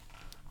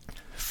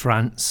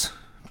France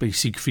by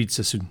Siegfried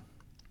Sassoon.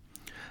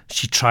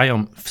 She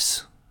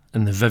triumphs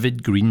in the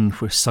vivid green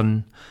where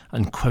sun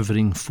and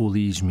quivering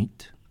foliage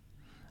meet,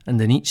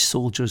 and in each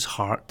soldier's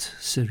heart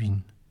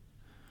serene.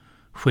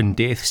 When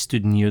death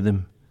stood near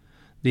them,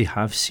 they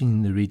have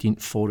seen the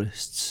radiant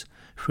forests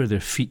where their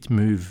feet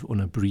move on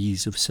a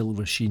breeze of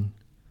silver sheen.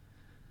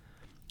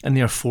 And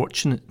they are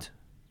fortunate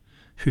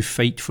who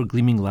fight for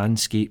gleaming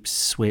landscapes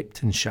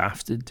swept and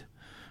shafted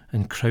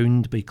and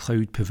crowned by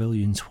cloud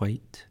pavilions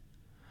white,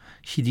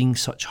 heeding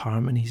such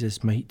harmonies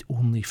as might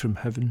only from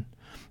heaven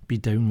be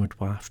downward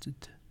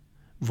wafted,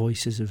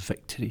 voices of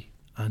victory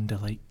and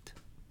delight.